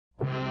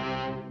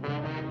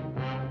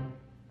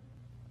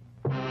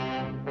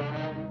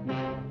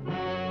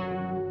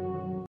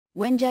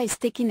Wenja is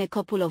taking a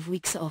couple of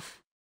weeks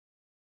off.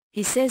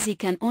 He says he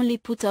can only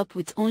put up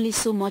with only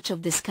so much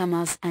of the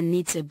scammers and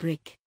needs a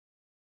break.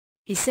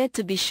 He said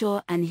to be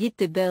sure and hit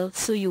the bell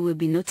so you will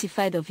be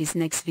notified of his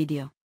next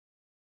video.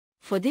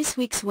 For this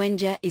week's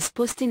Wenja is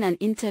posting an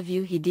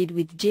interview he did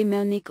with Jay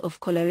Melnick of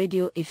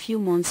Coloradio a few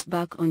months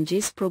back on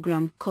Jay's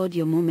program called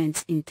Your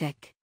Moments in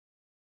Tech.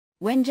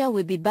 Wenja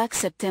will be back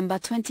September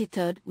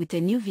 23rd with a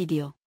new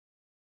video.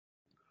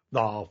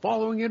 The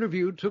following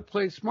interview took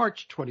place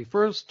March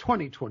 21st,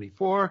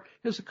 2024,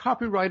 is a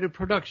copyrighted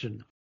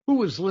production.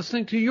 Who is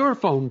listening to your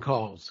phone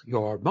calls?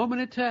 Your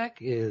Moment in Tech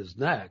is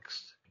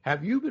next.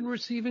 Have you been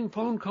receiving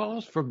phone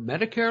calls from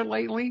Medicare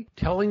lately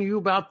telling you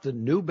about the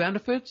new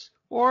benefits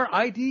or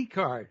ID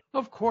card?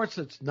 Of course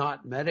it's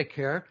not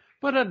Medicare,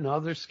 but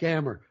another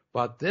scammer.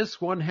 But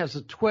this one has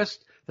a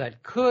twist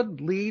that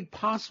could lead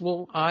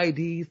possible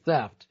ID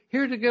theft.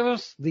 Here to give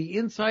us the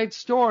inside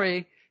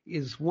story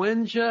is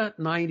Wenja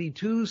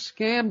 92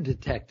 Scam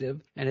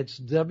Detective, and it's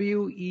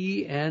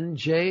WENJA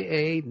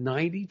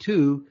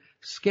 92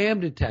 Scam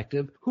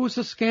Detective, who's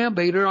a scam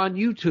baiter on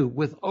YouTube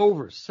with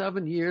over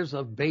 7 years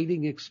of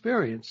baiting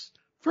experience.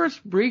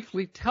 First,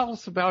 briefly, tell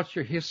us about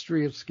your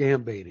history of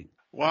scam baiting.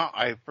 Well,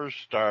 I first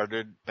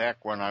started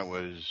back when I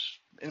was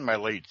in my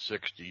late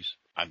 60s.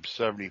 I'm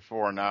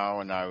 74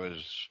 now, and I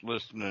was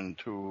listening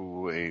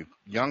to a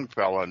young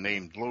fella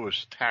named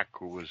Louis Tech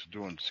who was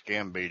doing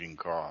scam baiting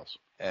calls.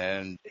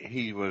 And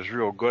he was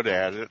real good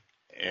at it,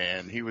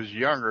 and he was a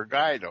younger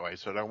guy, though. I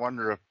said, I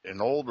wonder if an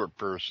older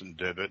person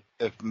did it,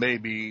 if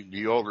maybe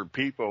the older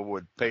people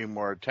would pay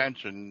more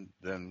attention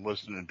than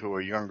listening to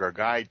a younger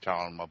guy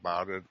tell them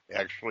about it,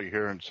 actually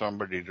hearing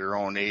somebody their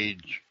own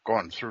age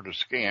going through the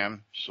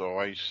scam. So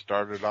I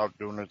started out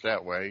doing it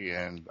that way,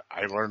 and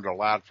I learned a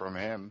lot from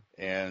him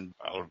and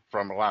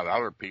from a lot of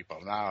other people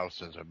now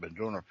since I've been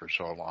doing it for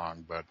so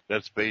long. But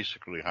that's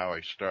basically how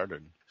I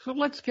started. So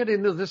let's get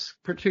into this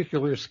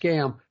particular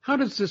scam. How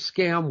does this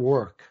scam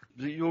work?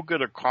 You'll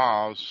get a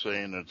call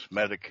saying it's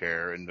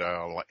Medicare, and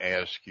they'll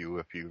ask you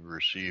if you've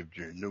received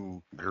your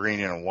new green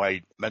and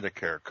white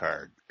Medicare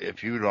card.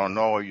 If you don't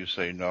know, you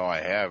say, no,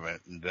 I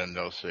haven't. And then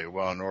they'll say,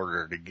 well, in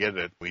order to get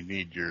it, we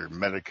need your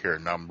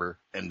Medicare number.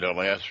 And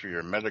they'll ask for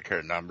your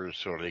Medicare number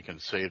so they can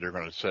say they're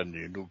going to send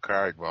you a new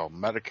card. Well,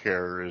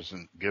 Medicare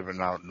isn't giving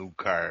out new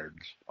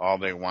cards. All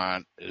they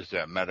want is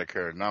that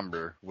Medicare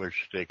number,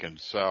 which they can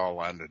sell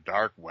on the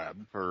dark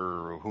web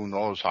for who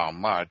knows how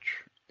much.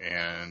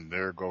 And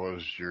there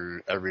goes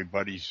your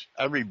everybody's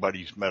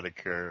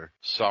Medicare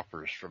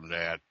suffers from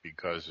that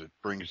because it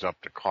brings up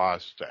the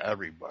cost to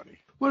everybody.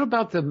 What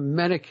about the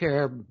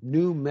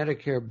new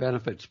Medicare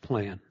benefits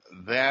plan?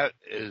 That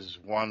is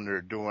one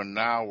they're doing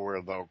now where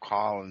they'll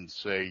call and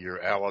say you're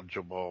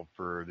eligible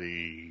for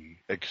the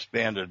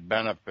expanded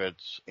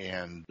benefits,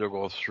 and they'll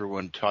go through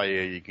and tell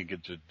you you can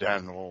get the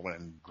dental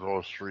and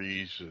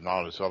groceries and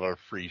all this other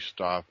free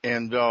stuff.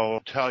 And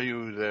they'll tell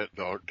you that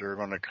they're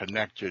going to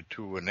connect you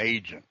to an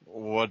agent.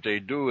 What they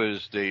do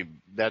is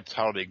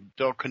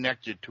they'll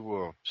connect you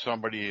to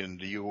somebody in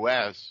the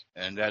U.S.,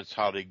 and that's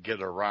how they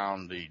get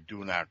around the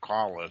do not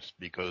call list,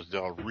 because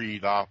they'll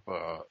read off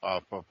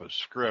of a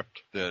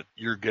script that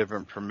you're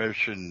given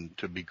permission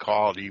to be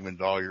called even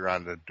though you're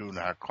on the do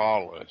not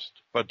call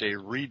list. But they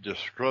read the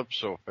script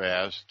so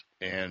fast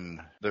and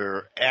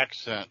their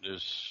accent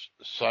is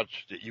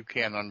such that you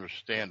can't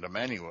understand them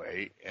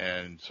anyway,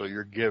 and so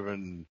you're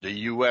given the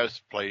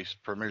U.S. place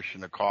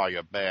permission to call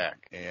you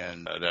back,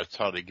 and that's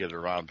how they get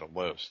around the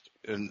list.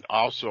 And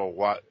also,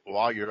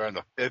 while you're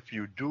if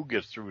you do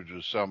get through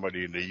to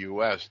somebody in the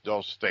U.S.,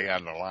 they'll stay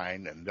on the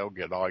line and they'll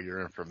get all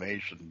your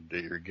information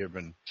that you're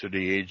given to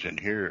the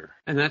agent here.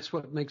 And that's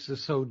what makes it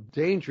so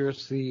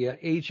dangerous. The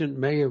agent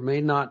may or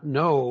may not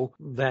know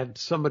that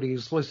somebody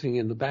is listening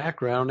in the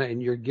background, and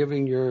you're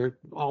giving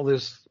all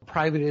this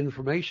private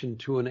information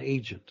to an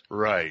agent.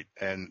 Right.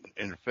 And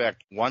in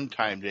fact, one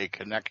time they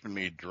connected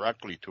me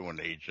directly to an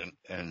agent,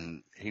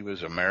 and he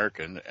was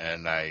American,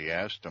 and I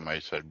asked him, I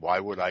said, why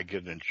would I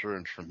get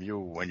insurance from you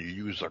when you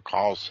use a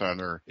call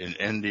center in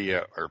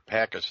India or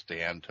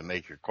Pakistan to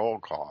make your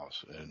cold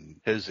calls? And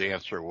his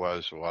answer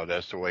was, well,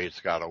 that's the way it's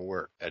got to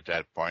work. At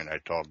that point, I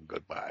told him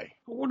goodbye.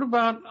 What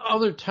about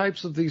other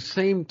types of these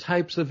same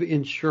types of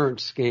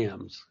insurance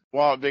scams?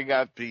 Well, they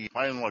got the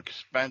final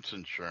expense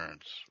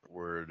insurance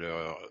where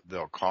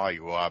they'll call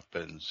you up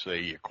and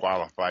say you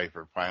qualify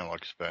for final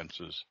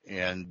expenses,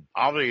 and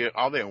all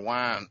they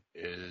want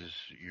is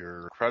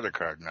your credit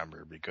card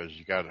number, because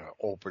you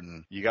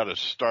got to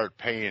start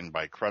paying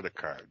by credit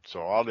card.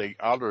 So all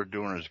they're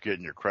doing is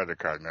getting your credit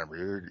card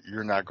number.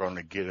 You're not going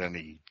to get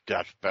any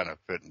death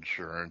benefit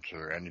insurance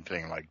or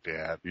anything like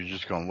that. You're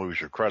just going to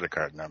lose your credit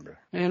card number.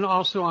 And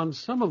also on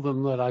some of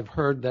them that I've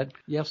heard that,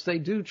 yes, they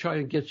do try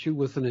to get you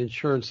with an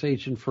insurance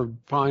agent for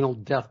final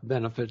death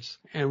benefits,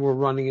 and we're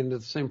running into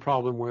the same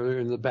problem where they're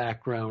in the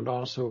background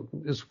also,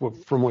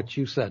 from what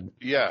you said.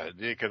 Yeah,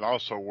 they can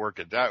also work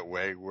it that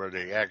way where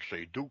they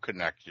actually do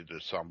connect you to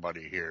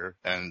somebody here,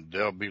 and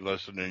they'll be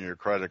listening to your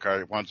credit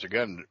card. Once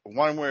again,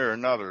 one way or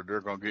another,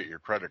 they're going to get your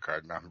credit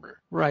card number.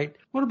 Right.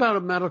 What about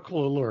a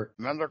medical alert?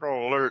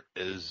 Medical alert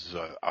is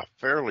a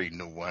fairly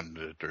new one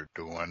that they're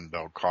doing.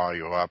 They'll call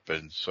you up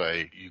and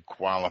say you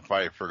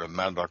qualify for the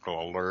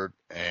medical alert,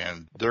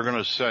 and they're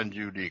going to send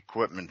you the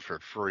equipment for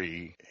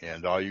free,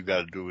 and all you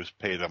got to do is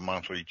pay the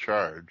monthly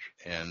charge.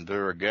 And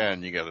there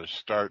again, you got to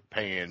start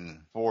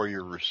paying before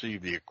you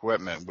receive the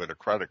equipment with a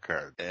credit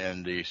card.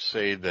 And they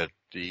say that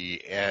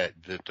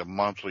the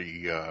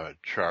monthly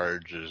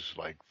charge is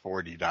like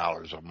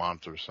 $40 a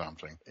month or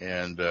something.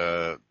 And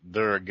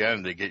there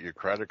again, they get your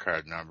credit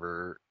card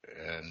number,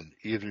 and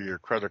either your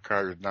credit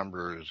card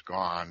number is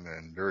gone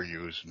and they're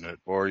using it,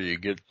 or you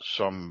get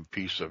some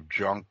piece of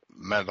junk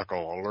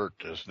medical alert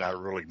that's not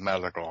really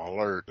medical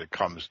alert that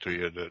comes to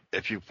you that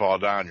if you fall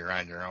down, you're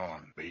on your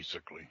own,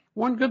 basically.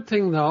 One good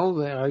thing,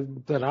 though,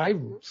 that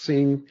I've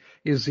seen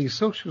is the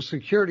Social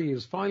Security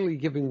is finally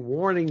giving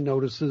warning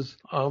notices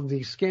of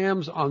the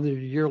scams on their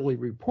yearly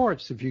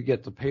reports if you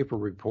get the paper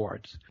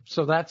reports.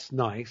 So that's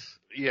nice.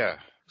 Yeah.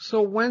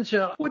 So,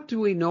 Wenja, what do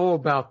we know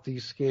about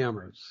these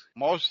scammers?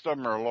 Most of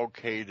them are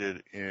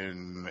located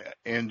in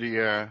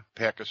India,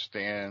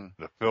 Pakistan,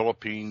 the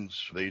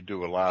Philippines. They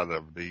do a lot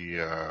of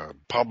the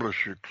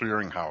publisher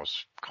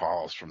clearinghouse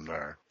calls from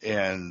there.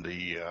 And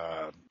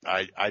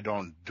I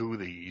don't do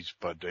these,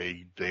 but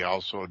they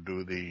also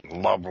do the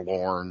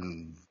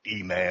lovelorn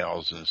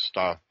emails and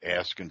stuff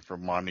asking for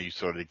money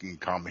so they can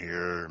come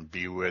here and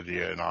be with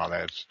you and all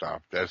that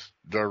stuff.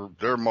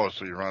 They're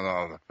mostly run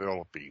out of the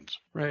Philippines.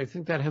 Right. I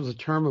think that has a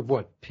term of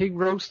what? Pig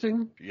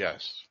roasting?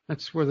 Yes.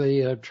 That's where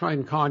they try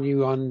and con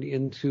you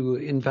into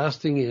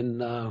investing in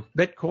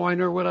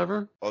Bitcoin or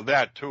whatever. Well,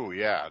 that too,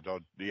 yeah.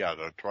 They'll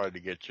try to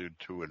get you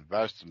to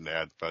invest in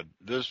that. But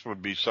this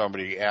would be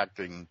somebody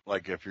acting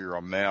like if you're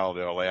a male,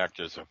 they'll act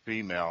as a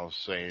female,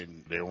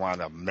 saying they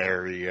want to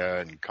marry you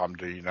and come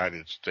to the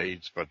United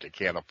States, but they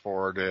can't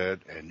afford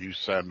it, and you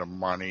send them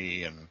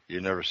money, and you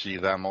never see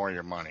them or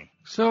your money.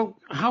 So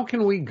how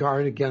can we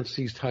guard against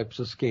these types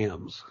of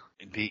scams?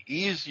 The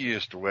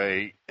easiest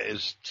way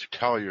is to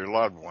tell your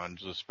loved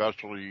ones,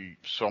 especially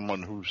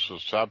someone who's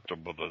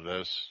susceptible to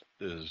this,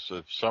 is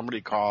if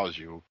somebody calls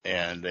you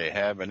and they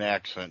have an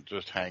accent,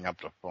 just hang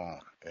up the phone.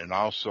 And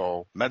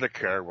also,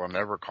 Medicare will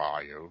never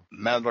call you.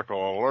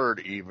 Medical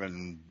Alert,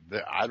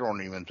 I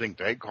don't even think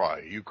they call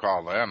you. You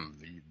call them.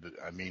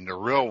 I mean, the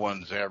real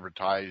ones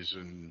advertise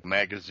in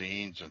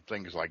magazines and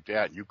things like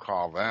that. You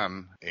call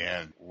them,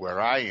 and where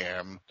I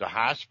am, the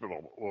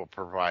hospital will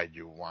provide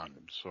you one.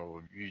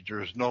 So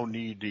there's no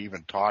need to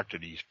even talk to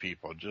these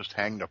people. Just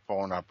hang the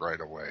phone up right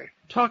away.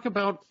 Talk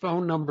about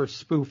phone number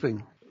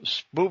spoofing.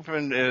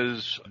 Spoofing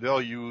is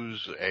they'll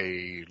use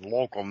a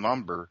local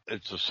number.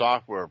 It's a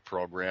software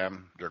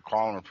program. They're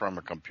calling from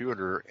a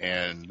computer,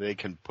 and they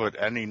can put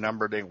any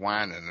number they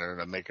want in there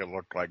to make it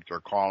look like they're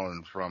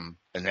calling from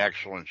an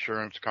actual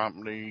insurance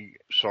company,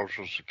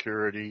 Social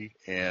Security,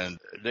 and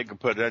they can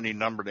put any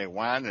number they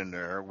want in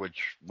there,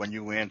 which when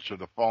you answer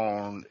the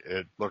phone,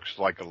 it looks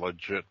like a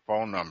legit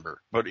phone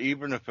number. But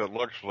even if it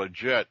looks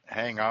legit,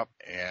 hang up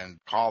and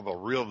call the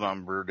real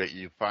number that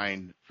you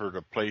find for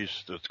the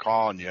place that's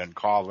calling you and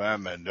call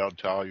them, and they'll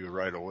tell you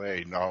right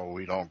away, no,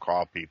 we don't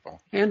call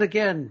people. And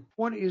again,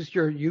 what is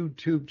your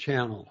YouTube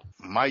channel?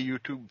 My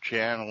YouTube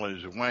channel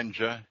is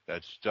Wenja,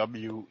 that's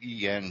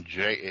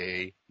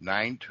WENJA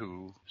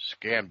 92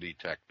 Scam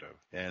Detective.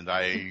 And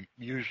I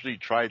usually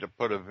try to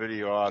put a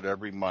video out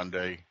every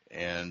Monday,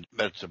 and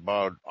that's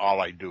about all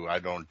I do. I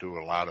don't do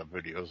a lot of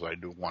videos. I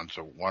do one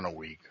a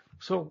week.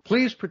 So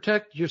please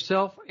protect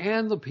yourself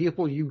and the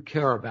people you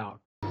care about.